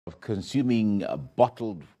of consuming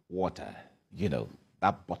bottled water,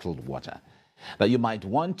 that bottled water, that you might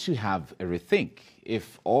want to have a rethink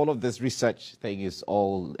if all of this research thing is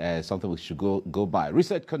all something we should go by.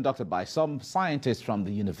 Research conducted by some scientists from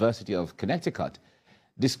the University of Connecticut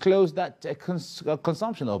disclosed that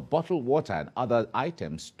consumption of bottled water and other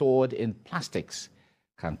items stored in plastics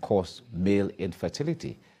can cause male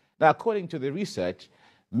infertility. Now, according to the research,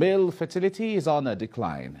 male fertility is on a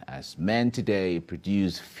decline as men today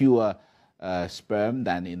produce fewer sperm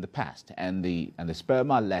than in the past, and the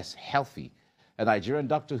sperm are less healthy. A Nigerian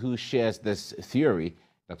doctor who shares this theory,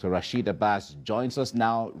 Dr. Rashid Abbas, joins us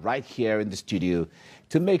now right here in the studio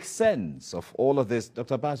to make sense of all of this.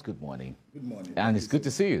 Dr. Abbas, good morning. Good morning. And it's good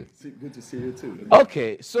to see you. Good to see you too.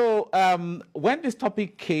 Okay, so when this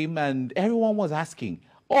topic came and everyone was asking,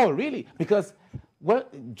 oh, really? Because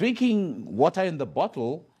drinking water in the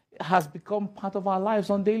bottle has become part of our lives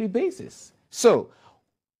on a daily basis. So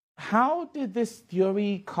how did this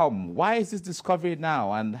theory come? Why is this discovery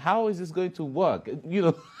now? And how is this going to work?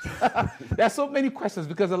 There are so many questions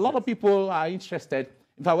because a lot of people are interested.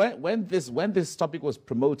 In fact, when this topic was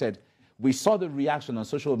promoted, we saw the reaction on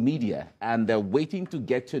social media and they're waiting to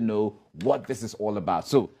get to know what this is all about.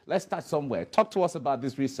 So let's start somewhere. Talk to us about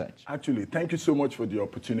this research. Actually, thank you so much for the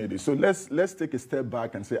opportunity. So let's take a step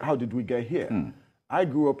back and say, how did we get here? I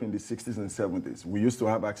grew up in the 60s and 70s. We used to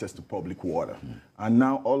have access to public water. And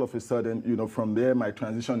now, all of a sudden, from there, my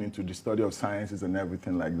transition into the study of sciences and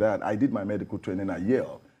everything like that, I did my medical training at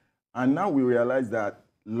Yale. And now we realize that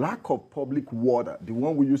lack of public water, the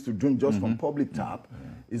one we used to drink just from public tap,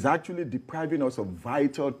 is actually depriving us of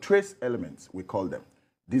vital trace elements, we call them.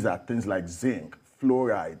 These are things like zinc,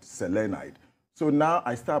 fluoride, selenite. So now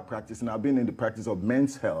I start practicing. I've been in the practice of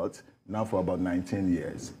men's health now for about 19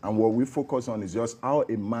 years. And what we focus on is just how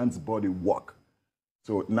a man's body works.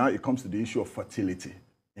 So now it comes to the issue of fertility.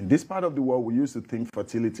 In this part of the world, we used to think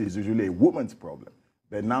fertility is usually a woman's problem.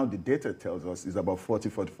 But now the data tells us it's about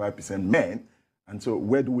 40–45% men. And so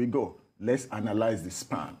where do we go? Let's analyze the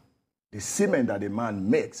sperm. The semen that a man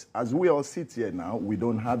makes, as we all sit here now, we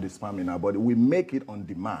don't have the sperm in our body. We make it on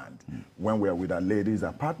demand when we're with our ladies,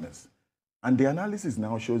 our partners. And the analysis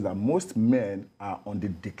now shows that most men are on the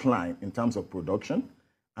decline in terms of production.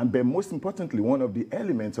 And but most importantly, one of the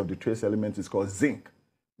elements of the trace element is called zinc,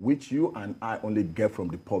 which you and I only get from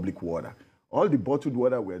the public water. All the bottled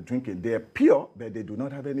water we're drinking, they're pure, but they do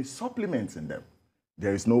not have any supplements in them.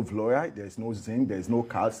 There is no fluoride, there is no zinc, there is no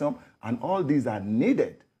calcium, and all these are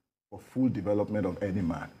needed for full development of any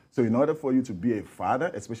man. So in order for you to be a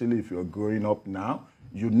father, especially if you're growing up now,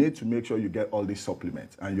 you need to make sure you get all these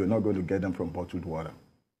supplements, and you're not going to get them from bottled water.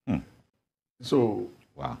 So,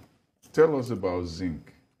 wow. Tell us about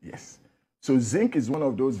zinc. Yes. So zinc is one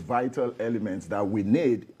of those vital elements that we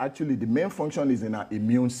need. Actually, the main function is in our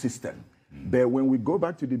immune system. But when we go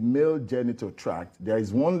back to the male genital tract, there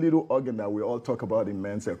is one little organ that we all talk about in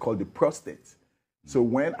men's health called the prostate. So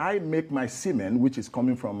when I make my semen, which is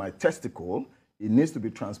coming from my testicle, it needs to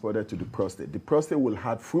be transported to the prostate. The prostate will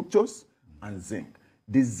have fructose and zinc.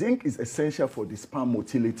 The zinc is essential for the sperm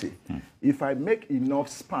motility. If I make enough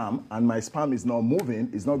sperm and my sperm is not moving,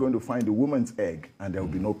 it's not going to find the woman's egg and there will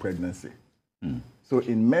be no pregnancy. So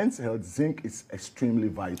in men's health, zinc is extremely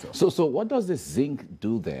vital. So what does the zinc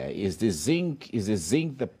do there? Is the zinc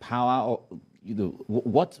the power,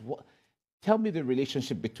 or, tell me the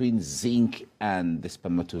relationship between zinc and the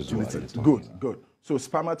spermatozoa. Good. So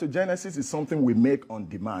spermatogenesis is something we make on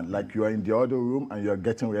demand, like you are in the other room and you're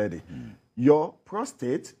getting ready. Your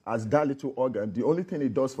prostate, as that little organ, the only thing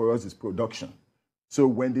it does for us is production. So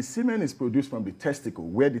when the semen is produced from the testicle,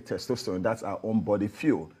 where the testosterone, that's our own body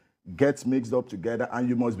fuel, gets mixed up together, and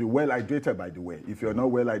you must be well hydrated, by the way. If you're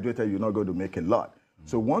not well hydrated, you're not going to make a lot.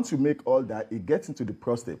 So once you make all that, it gets into the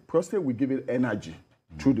prostate. Prostate will give it energy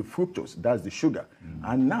through the fructose, that's the sugar.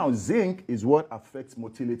 And now zinc is what affects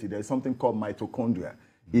motility. There's something called mitochondria.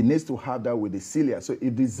 It needs to have that with the cilia. So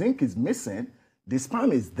if the zinc is missing, the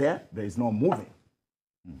sperm is there, but it's not moving.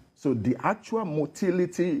 So the actual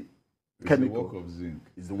motility chemical the work of zinc.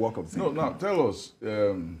 Is the work of zinc. No, now tell us,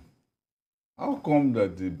 how come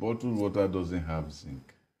that the bottled water doesn't have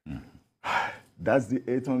zinc? That's the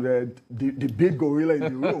 800, the big gorilla in the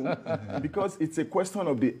room, because it's a question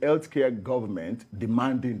of the healthcare government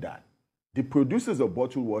demanding that. The producers of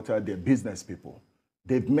bottled water, they're business people.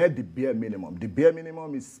 They've met the bare minimum. The bare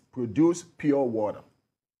minimum is produce pure water.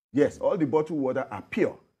 Yes, all the bottled water are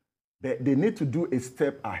pure. They need to do a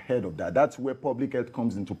step ahead of that. That's where public health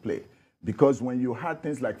comes into play. Because when you had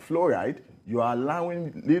things like fluoride, you are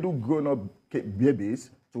allowing little grown-up babies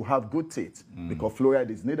to have good teeth because fluoride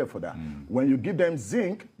is needed for that. When you give them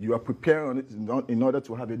zinc, you are preparing it in order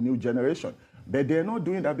to have a new generation. But they're not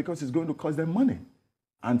doing that because it's going to cost them money.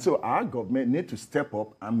 And so our government need to step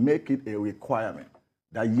up and make it a requirement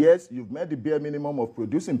that yes, you've met the bare minimum of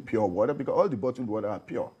producing pure water because all the bottled water are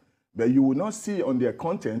pure. But you will not see on their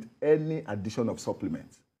content any addition of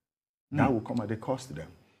supplements. That will come at a cost to them.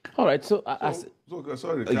 All right, Sorry,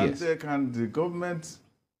 can the government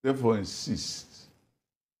therefore insist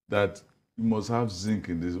that you must have zinc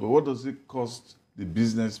in this? What does it cost the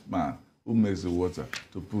businessman who makes the water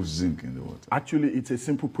to put zinc in the water? Actually, it's a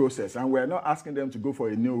simple process, and we're not asking them to go for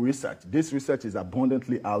a new research. This research is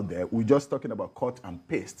abundantly out there. We're just talking about cut and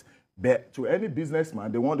paste. But to any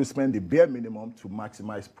businessman, they want to spend the bare minimum to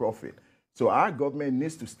maximize profit. So our government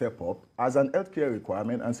needs to step up as an healthcare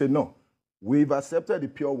requirement and say, no, we've accepted the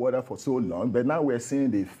pure water for so long, but now we're seeing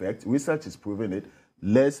the effect. Research is proving it.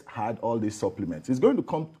 Let's add all these supplements. It's going to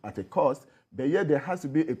come at a cost, but yet there has to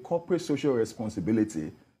be a corporate social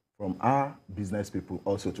responsibility from our business people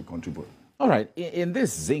also to contribute. All right, in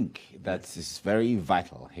this zinc that is very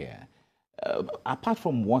vital here, apart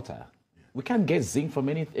from water, we can't get zinc from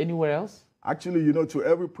anywhere else? Actually, you know, to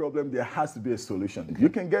every problem, there has to be a solution. Okay. You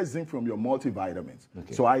can get zinc from your multivitamins.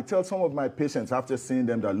 Okay. So I tell some of my patients after seeing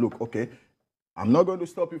them that, look, okay, I'm not going to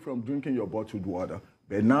stop you from drinking your bottled water,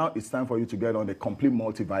 but now it's time for you to get on a complete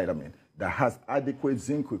multivitamin that has adequate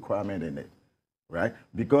zinc requirement in it, right?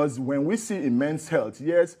 Because when we see in men's health,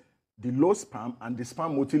 yes, the low sperm and the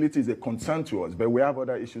sperm motility is a concern to us, but we have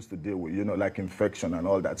other issues to deal with, you know, like infection and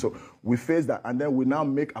all that. So we face that, and then we now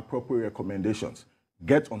make appropriate recommendations.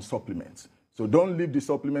 Get on supplements. So don't leave the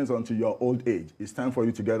supplements until your old age. It's time for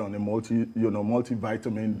you to get on a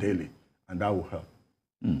multivitamin daily, and that will help.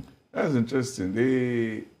 That's interesting.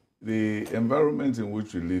 The environment in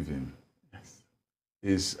which we live in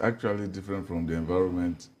is actually different from the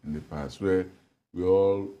environment in the past, where we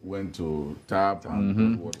all went to tap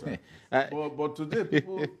and water. But today,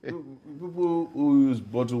 people who use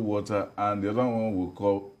bottled water, and the other one we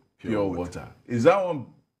call pure water. Is that one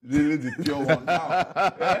really the pure one now?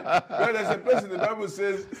 Where there's a place in the Bible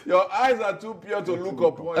says, your eyes are too pure to look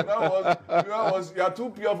upon. You are too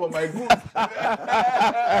pure for my good.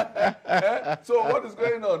 So what is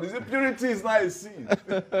going on? Is it purity is not a sin?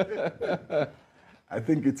 I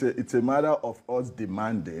think it's a matter of us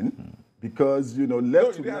demanding, because, you know,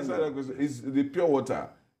 is the pure water,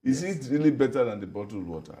 is it really better than the bottled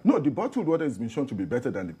water? No, the bottled water has been shown to be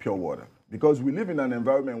better than the pure water, because we live in an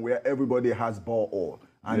environment where everybody has borehole.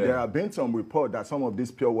 And there have been some reports that some of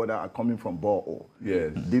this pure water are coming from borehole.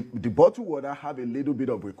 Yes. The bottled water have a little bit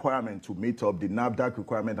of requirement to meet up the NAFDAC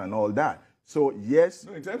requirement and all that. So, yes.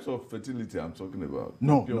 No, in terms of fertility, I'm talking about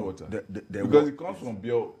pure water. Because it comes from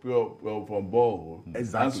from borehole.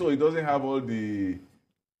 Exactly. And so it doesn't have all the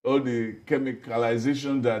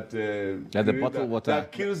chemicalization that the bottled water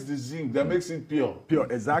that kills the zinc, that makes it pure.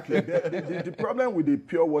 Pure, exactly. The problem with the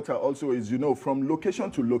pure water also is, you know, from location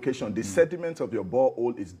to location, the sediment of your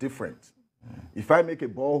borehole is different. If I make a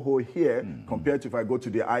borehole here compared to if I go to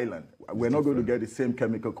the island, we're not going to get the same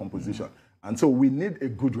chemical composition. And so we need a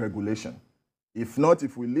good regulation. If not,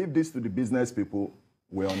 if we leave this to the business people,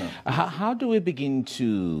 we're on. How do we begin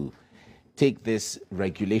to take this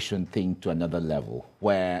regulation thing to another level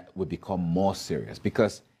where we become more serious?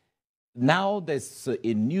 Because now there's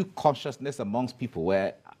a new consciousness amongst people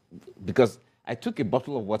where, because I took a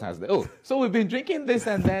bottle of water and said, oh, so we've been drinking this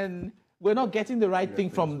and then we're not getting the right thing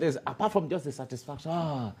from this, apart from just the satisfaction.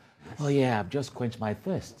 Oh yeah, I've just quenched my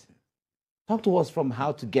thirst. Talk to us from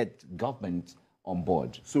how to get government on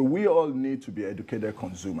board. So we all need to be educated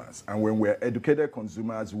consumers. And when we're educated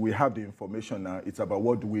consumers, we have the information now. It's about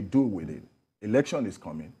what do we do with it. Election is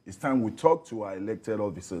coming. It's time we talk to our elected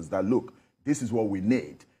officers that, look, this is what we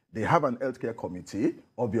need. They have an healthcare committee,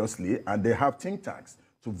 obviously, and they have think tanks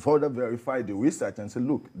to further verify the research and say,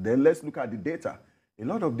 look, then let's look at the data. A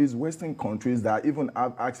lot of these Western countries that even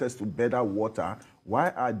have access to better water, why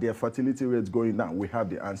are their fertility rates going down? We have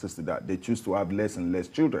the answers to that. They choose to have less and less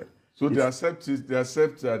children. So they accept it. They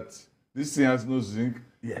accept that this thing has no zinc.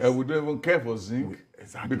 Yes. And we don't even care for zinc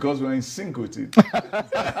because we're in sync with it.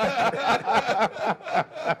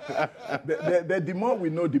 the more we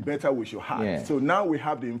know, the better we should have. Yeah. So now we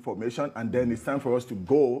have the information, and then it's time for us to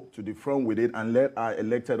go to the front with it and let our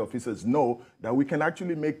elected officers know that we can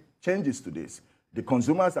actually make changes to this. The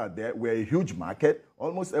consumers are there. We're a huge market.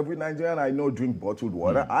 Almost every Nigerian I know drink bottled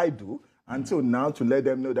water. I do. And so now to let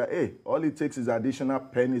them know that, hey, all it takes is additional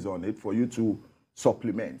pennies on it for you to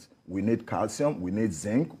supplement. We need calcium, we need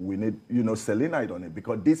zinc, we need, selenite on it,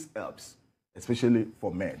 because this helps, especially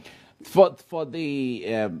for men. For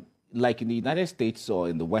the like in the United States or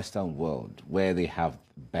in the Western world, where they have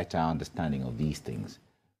better understanding of these things,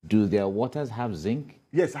 do their waters have zinc?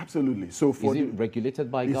 Yes, absolutely. So for Is it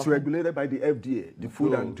regulated by it's government? regulated by the FDA, the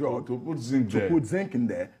Food and Drug. To put zinc To there. put zinc in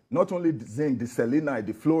there, not only the zinc, the selenite,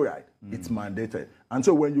 the fluoride, it's mandated. And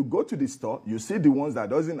so when you go to the store, you see the ones that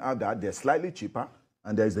doesn't have that, they're slightly cheaper,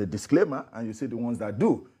 and there's a disclaimer, and you see the ones that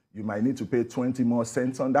do. You might need to pay 20 more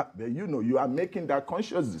cents on that, but you know you are making that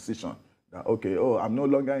conscious decision that, okay, oh, I'm no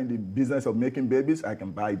longer in the business of making babies, I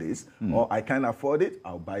can buy this, or I can't afford it,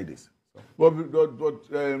 I'll buy this. So,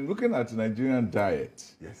 But looking at Nigerian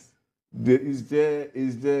diet, yes. is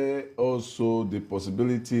there also the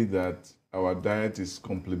possibility that our diet is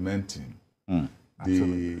complementing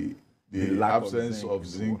the lack of absence zinc of in the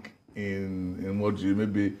zinc in what you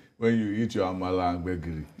maybe when you eat your amala and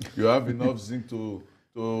gbegiri, you have enough zinc to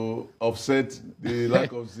offset the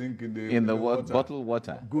lack of zinc in the water. Bottled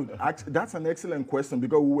water? Good. That's an excellent question,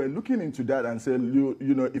 because we were looking into that and said, you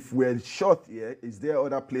know, if we're short here, is there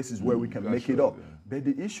other places where we can make it up? Yeah. But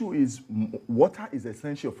the issue is water is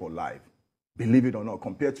essential for life, believe it or not,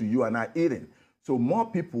 compared to you and I eating. So more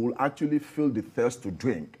people actually feel the thirst to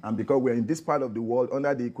drink. And because we're in this part of the world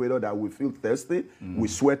under the equator that we feel thirsty, we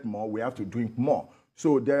sweat more, we have to drink more.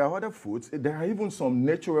 So there are other foods. There are even some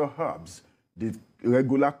natural herbs, the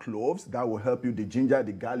regular cloves that will help you, the ginger,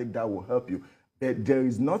 the garlic that will help you. But there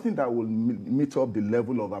is nothing that will meet up the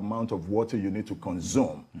level of amount of water you need to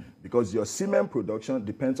consume, because your semen production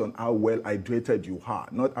depends on how well hydrated you are,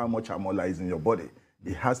 not how much ammonia is in your body.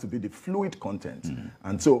 It has to be the fluid content.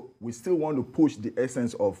 And so we still want to push the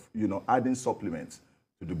essence of, you know, adding supplements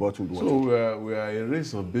to the bottled water. So we are a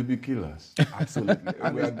race of baby killers. Absolutely.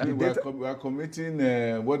 And we are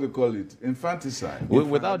committing what they call it, infanticide.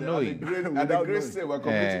 Without knowing. At the great stage, we're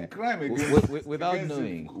committing crime against without against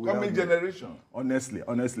knowing. the coming generation.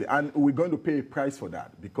 Honestly. And we're going to pay a price for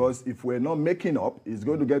that, because if we're not making up, it's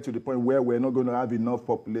going to get to the point where we're not going to have enough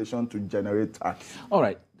population to generate tax. All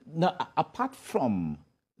right. Now, apart from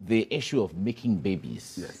the issue of making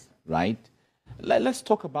babies, Yes. right? Let's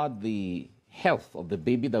talk about the health of the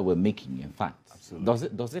baby that we're making, in fact. Absolutely.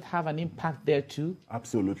 Does it have an impact there too?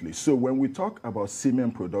 Absolutely. So when we talk about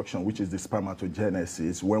semen production, which is the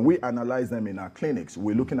spermatogenesis, when we analyze them in our clinics,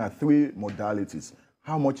 we're looking at three modalities.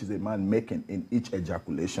 How much is a man making in each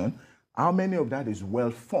ejaculation? How many of that is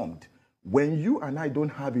well-formed? When you and I don't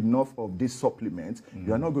have enough of this supplement,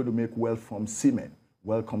 you are not going to make well-formed semen,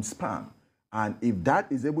 welcome sperm. And if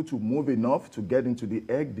that is able to move enough to get into the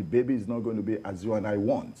egg, the baby is not going to be as you and I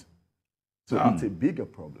want. So it's a bigger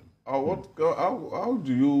problem. How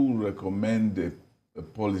do you recommend a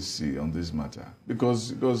policy on this matter?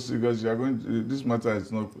 Because you are going to, this matter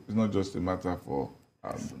is not just a matter for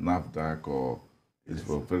NAFDAC or it's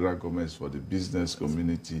for federal government, it's for the business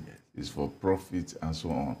community, it's for profit and so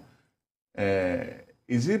on.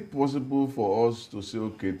 Is it possible for us to say,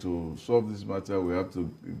 okay, to solve this matter, we have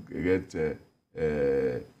to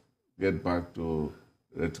get back to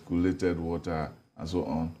reticulated water and so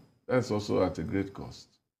on? That's also at a great cost.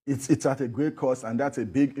 It's at a great cost, and that's a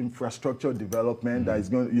big infrastructure development that is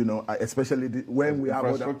going to, you know, especially when we have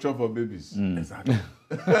infrastructure for babies. Exactly.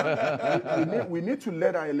 we need to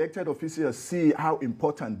let our elected officials see how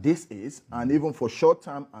important this is, and even for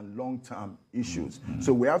short-term and long-term issues.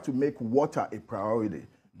 So we have to make water a priority.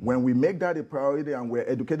 When we make that a priority and we're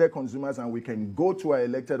educated consumers and we can go to our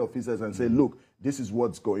elected officers and say, look, this is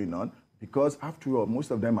what's going on, because after all, most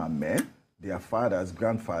of them are men. They are fathers,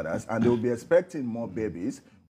 grandfathers, and they'll be expecting more babies.